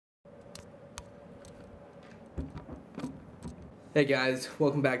Hey guys,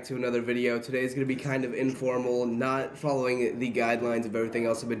 welcome back to another video. Today is going to be kind of informal, not following the guidelines of everything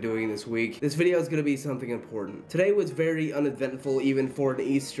else I've been doing this week. This video is going to be something important. Today was very uneventful even for an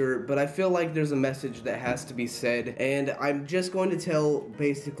Easter, but I feel like there's a message that has to be said, and I'm just going to tell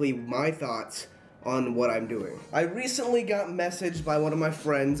basically my thoughts on what I'm doing. I recently got messaged by one of my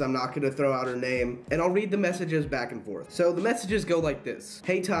friends, I'm not going to throw out her name, and I'll read the messages back and forth. So the messages go like this.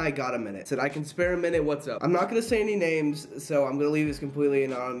 Hey Ty, got a minute? Said I can spare a minute, what's up? I'm not going to say any names, so I'm going to leave this completely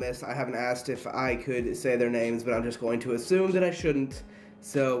anonymous. I haven't asked if I could say their names, but I'm just going to assume that I shouldn't.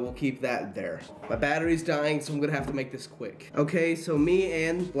 So we'll keep that there. My battery's dying, so I'm gonna have to make this quick. Okay, so me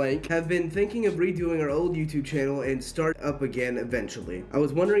and blank have been thinking of redoing our old YouTube channel and start up again eventually. I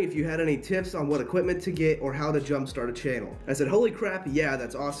was wondering if you had any tips on what equipment to get or how to jumpstart a channel. I said, holy crap, yeah,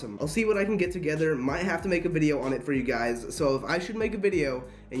 that's awesome. I'll see what I can get together, might have to make a video on it for you guys. So if I should make a video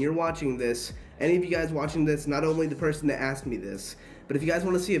and you're watching this, any of you guys watching this, not only the person that asked me this, but if you guys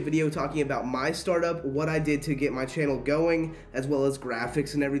want to see a video talking about my startup, what I did to get my channel going, as well as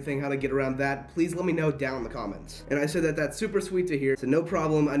graphics and everything, how to get around that, please let me know down in the comments. And I said that that's super sweet to hear, so no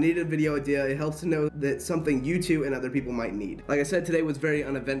problem. I needed a video idea. It helps to know that something you two and other people might need. Like I said, today was very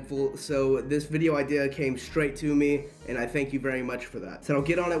uneventful, so this video idea came straight to me, and I thank you very much for that. So I'll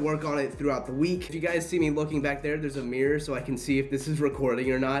get on it, work on it throughout the week. If you guys see me looking back there, there's a mirror so I can see if this is recording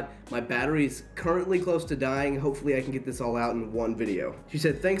or not. My battery's currently close to dying. Hopefully I can get this all out in one video. She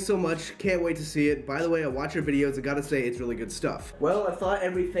said, thanks so much, can't wait to see it. By the way, I watch your videos, I gotta say, it's really good stuff. Well, I thought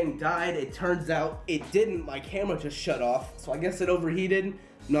everything died. It turns out it didn't. My camera just shut off, so I guess it overheated.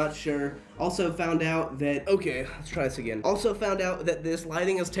 Not sure. Also found out that, okay, let's try this again. Also found out that this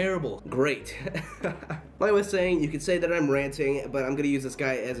lighting is terrible. Great. Like I was saying, you could say that I'm ranting, but I'm gonna use this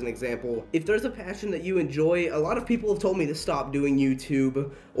guy as an example. If there's a passion that you enjoy, a lot of people have told me to stop doing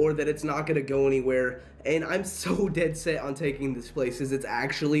YouTube, or that it's not gonna go anywhere, and I'm so dead set on taking this places, it's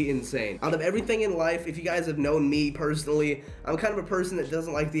actually insane. Out of everything in life, if you guys have known me personally, I'm kind of a person that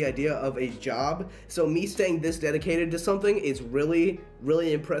doesn't like the idea of a job, so me staying this dedicated to something is really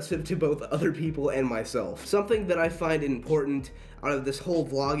impressive to both other people and myself. Something that I find important out of this whole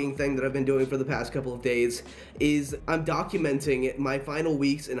vlogging thing that I've been doing for the past couple of days is I'm documenting my final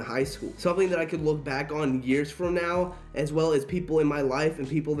weeks in high school. Something that I could look back on years from now, as well as people in my life and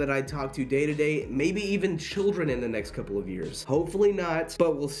people that I talk to day to day, maybe even children in the next couple of years. Hopefully not,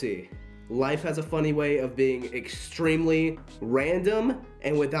 but we'll see. Life has a funny way of being extremely random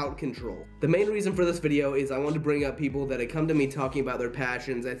and without control. The main reason for this video is I wanted to bring up people that had come to me talking about their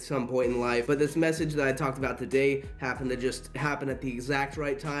passions at some point in life, but this message that I talked about today happened to just happen at the exact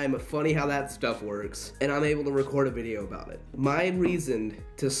right time. Funny how that stuff works. And I'm able to record a video about it. My reason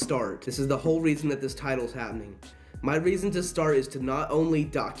to start, this is the whole reason that this title's happening. My reason to start is to not only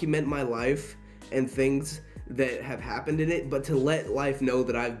document my life and things that have happened in it, but to let life know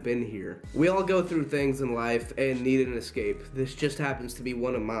that I've been here. We all go through things in life and need an escape. This just happens to be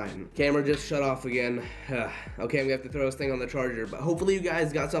one of mine. Camera just shut off again. Okay, we have to throw this thing on the charger, but hopefully you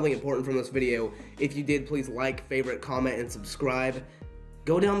guys got something important from this video. If you did, please like, favorite, comment, and subscribe.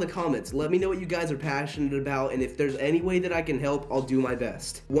 Go down in the comments, let me know what you guys are passionate about, and if there's any way that I can help, I'll do my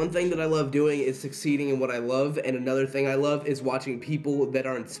best. One thing that I love doing is succeeding in what I love, and another thing I love is watching people that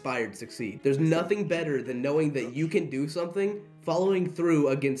are inspired succeed. There's nothing better than knowing that you can do something, following through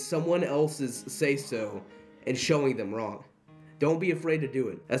against someone else's say-so, and showing them wrong. Don't be afraid to do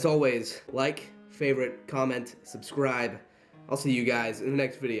it. As always, like, favorite, comment, subscribe. I'll see you guys in the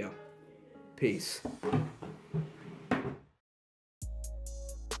next video. Peace.